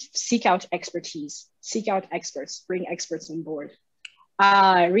 Seek out expertise. Seek out experts. Bring experts on board.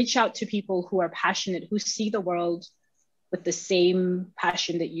 Reach out to people who are passionate, who see the world with the same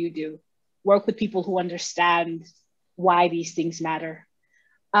passion that you do. Work with people who understand why these things matter.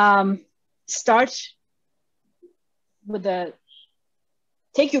 Start with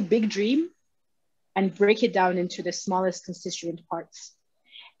take your big dream and break it down into the smallest constituent parts.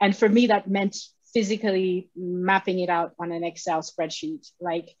 And for me, that meant physically mapping it out on an Excel spreadsheet,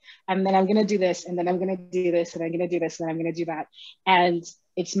 and then I'm gonna do this, and then I'm gonna do this, and I'm gonna do this, and I'm gonna do that. And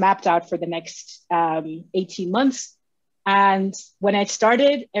it's mapped out for the next 18 months. And when I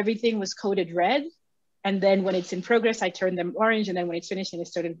started, everything was coded red. And then when it's in progress, I turn them orange. And then when it's finished, it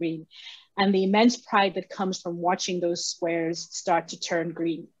started green. And the immense pride that comes from watching those squares start to turn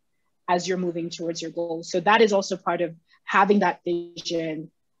green as you're moving towards your goal. So that is also part of having that vision,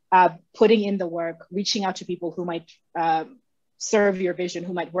 putting in the work, reaching out to people who might serve your vision,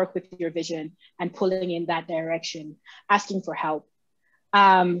 who might work with your vision, and pulling in that direction, asking for help.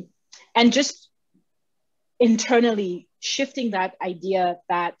 And just internally shifting that idea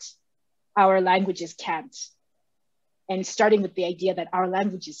that our languages can't, and starting with the idea that our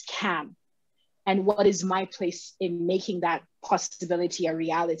languages can, and what is my place in making that possibility a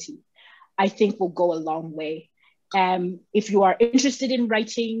reality, I think will go a long way. If you are interested in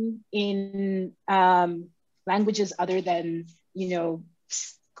writing in languages other than,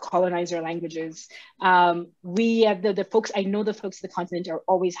 colonizer languages, we have the folks, I know the folks at the continent are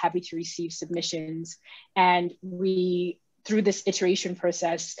always happy to receive submissions. And we, through this iteration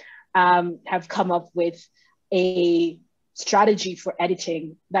process, have come up with a strategy for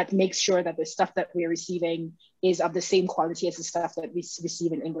editing that makes sure that the stuff that we're receiving is of the same quality as the stuff that we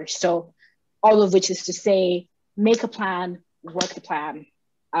receive in English. So all of which is to say, make a plan, work the plan,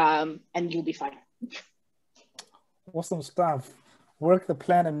 and you'll be fine. Awesome stuff. Work the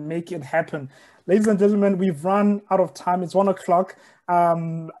plan and make it happen. Ladies and gentlemen, we've run out of time. It's 1 o'clock.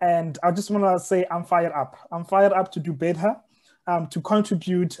 And I just want to say I'm fired up. I'm fired up to do better, to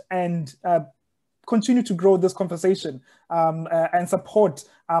contribute and continue to grow this conversation and support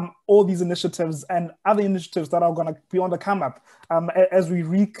all these initiatives and other initiatives that are going to be on the come up as we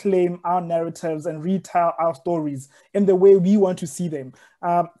reclaim our narratives and retell our stories in the way we want to see them.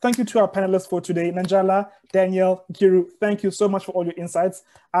 Thank you to our panelists for today. Nanjala, Daniel, Nkiru, thank you so much for all your insights.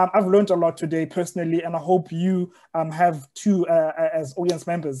 I've learned a lot today personally, and I hope you have too as audience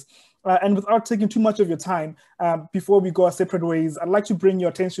members. And without taking too much of your time, before we go our separate ways, I'd like to bring your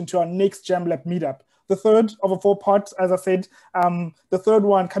attention to our next Jamlab Meetup. The third of a 4-part, as I said, the third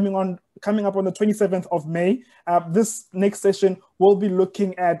one coming up on the 27th of May. This next session will be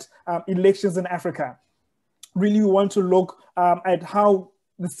looking at elections in Africa. Really, we want to look at how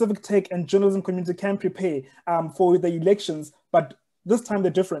the civic tech and journalism community can prepare for the elections, but this time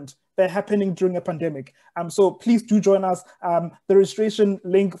they're different. They're happening during a pandemic. So please do join us. The registration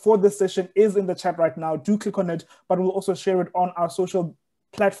link for this session is in the chat right now. Do click on it, but we'll also share it on our social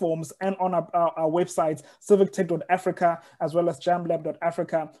platforms and on our websites, civictech.africa, as well as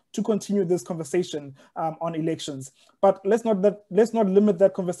jamlab.africa, to continue this conversation on elections. But let's not limit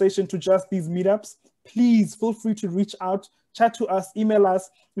that conversation to just these meetups. Please feel free to reach out, chat to us, email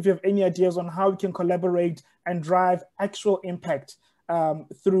us if you have any ideas on how we can collaborate and drive actual impact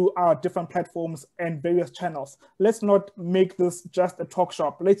through our different platforms and various channels. Let's not make this just a talk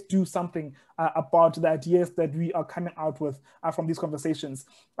shop. Let's do something about the ideas that we are coming out with from these conversations.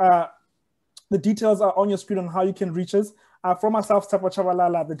 The details are on your screen on how you can reach us. From myself, Tapo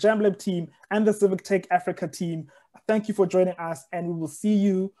Chavalala, the Jamlab team, and the Civic Tech Africa team, thank you for joining us, and we will see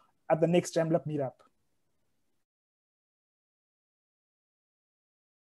you at the next Jamlab Meetup.